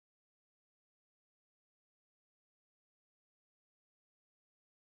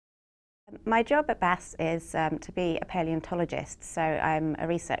My job at BAS is to be a paleontologist, so I'm a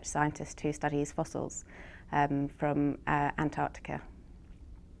research scientist who studies fossils from Antarctica.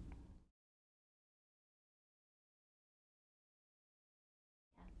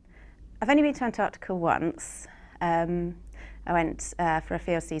 I've only been to Antarctica once. I went for a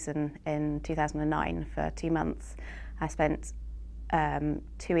field season in 2009 for 2 months. I spent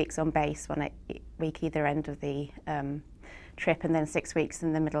 2 weeks on base, 1 week either end of the trip, and then 6 weeks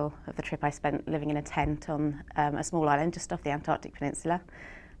in the middle of the trip I spent living in a tent on a small island just off the Antarctic Peninsula,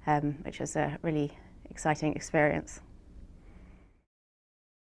 which was a really exciting experience.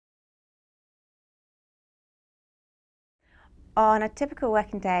 On a typical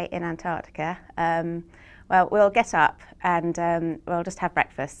working day in Antarctica, well, we'll get up and we'll just have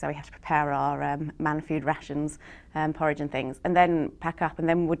breakfast, so we have to prepare our man-food rations, porridge and things, and then pack up, and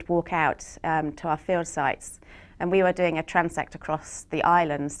then we'd walk out to our field sites. And we were doing a transect across the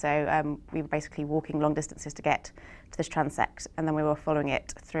island, so we were basically walking long distances to get to this transect, and then we were following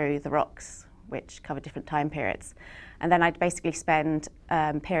it through the rocks, which covered different time periods. And then I'd basically spend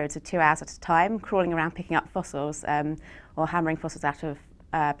periods of 2 hours at a time crawling around picking up fossils or hammering fossils out of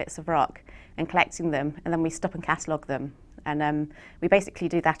bits of rock and collecting them, and then we stop and catalogue them. And we basically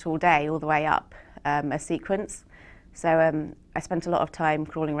do that all day, all the way up a sequence. So I spent a lot of time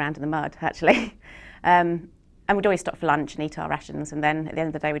crawling around in the mud, actually. And we'd always stop for lunch and eat our rations, and then at the end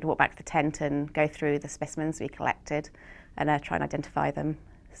of the day we'd walk back to the tent and go through the specimens we collected and try and identify them.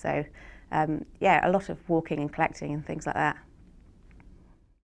 So yeah, a lot of walking and collecting and things like that.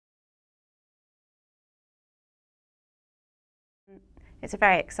 It's a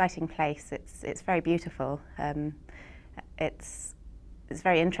very exciting place. It's very beautiful. It's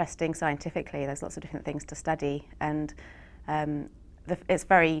very interesting scientifically. There's lots of different things to study, and it's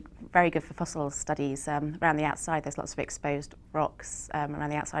very good for fossil studies. Around the outside there's lots of exposed rocks around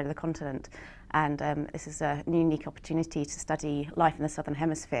the outside of the continent, and this is a unique opportunity to study life in the southern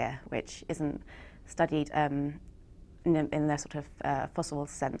hemisphere, which isn't studied in the sort of fossil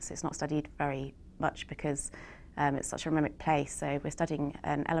sense. It's not studied very much because it's such a remote place. So we're studying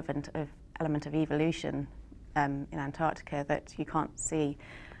an element of evolution in Antarctica that you can't see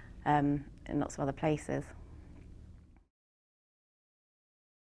in lots of other places.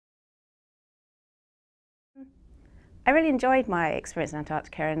 I really enjoyed my experience in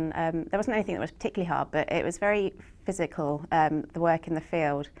Antarctica, and there wasn't anything that was particularly hard, but it was very physical, the work in the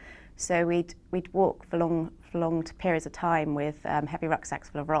field. So we'd walk for long periods of time with heavy rucksacks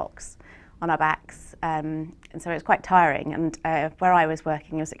full of rocks on our backs, and so it was quite tiring. And where I was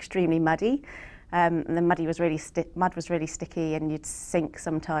working, it was extremely muddy, and the mud was really sticky, and you'd sink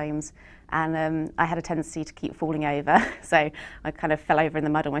sometimes. And I had a tendency to keep falling over, so I kind of fell over in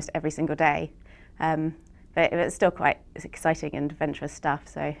the mud almost every single day. But it was still quite exciting and adventurous stuff,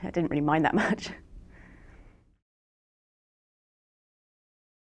 so I didn't really mind that much.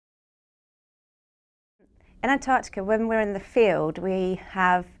 In Antarctica, when we're in the field, we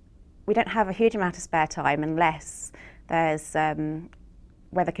don't have a huge amount of spare time unless there's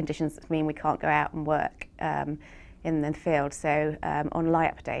weather conditions that mean we can't go out and work in the field. So on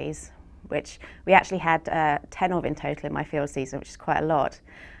light-up days, which we actually had 10 of in total in my field season, which is quite a lot.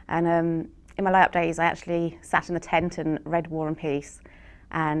 And in my light-up days, I actually sat in the tent and read War and Peace,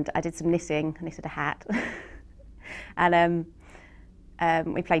 and I did some knitting, knitted a hat. And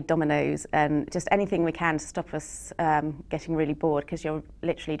we played dominoes and just anything we can to stop us getting really bored, because you're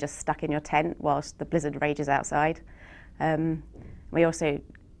literally just stuck in your tent whilst the blizzard rages outside. We also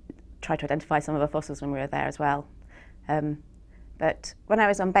tried to identify some of the fossils when we were there as well. But when I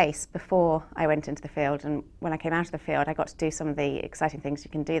was on base, before I went into the field, and when I came out of the field, I got to do some of the exciting things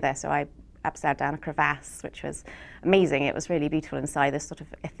you can do there. So I abseired down a crevasse, which was amazing. It was really beautiful inside. There's sort of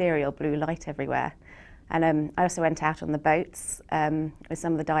ethereal blue light everywhere. And I also went out on the boats with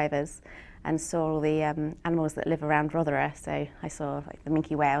some of the divers and saw all the animals that live around Rothera. So I saw like the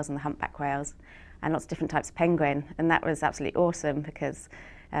minke whales and the humpback whales and lots of different types of penguin. And that was absolutely awesome because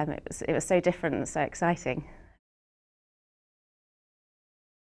it was so different and so exciting.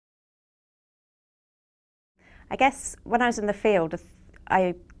 I guess when I was in the field,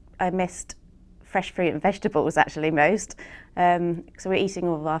 I missed fresh fruit and vegetables actually most. So we're eating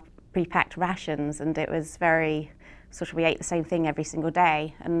all of our pre-packed rations, and it was very sort of, we ate the same thing every single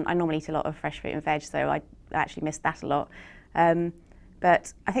day, and I normally eat a lot of fresh fruit and veg, so I actually missed that a lot.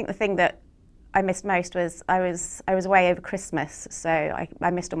 But I think the thing that I missed most was I was away over Christmas, so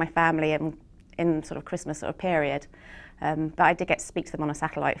I missed all my family in sort of Christmas sort of period. But I did get to speak to them on a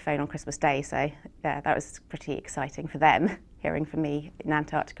satellite phone on Christmas Day, so yeah, that was pretty exciting for them, hearing from me in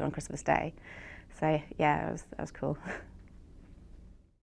Antarctica on Christmas Day. So yeah, that was cool.